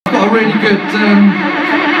a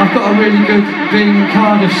really good, being in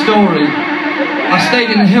Cardiff story. I stayed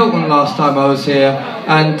in the Hilton last time I was here,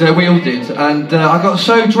 and we all did. And I got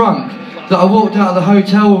so drunk that I walked out of the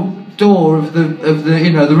hotel door of the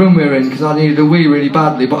the room we were in because I needed a wee really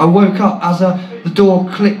badly. But I woke up as the door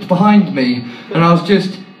clicked behind me, and I was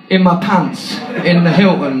just in my pants in the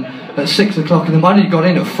Hilton at 6 o'clock in the morning. I got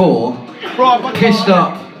in at 4, kissed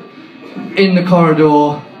up in the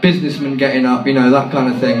corridor, businessman getting up, you know, that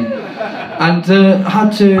kind of thing, and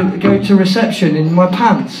had to go to reception in my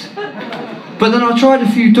pants. But then I tried a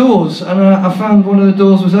few doors, and I found one of the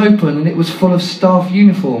doors was open, and it was full of staff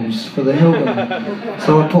uniforms for the Hilton.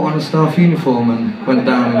 So I put on a staff uniform and went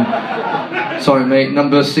down and, sorry mate,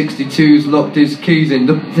 number 62's locked his keys in.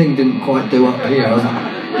 The thing didn't quite do up here. I was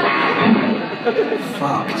like,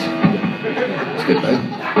 fucked. It's good though.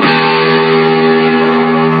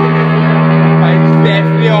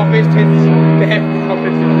 Definitely office, definitely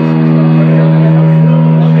office.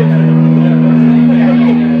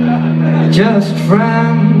 Just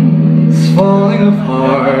friends falling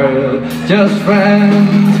apart, just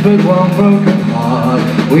friends but one broken heart.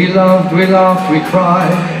 We loved, we laughed, we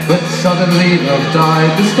cried, but suddenly love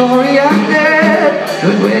died. The story ended,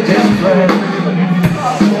 but we're just friends.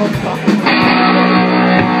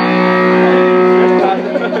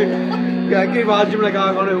 Yeah, give Arjun like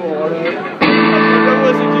I'm on a water.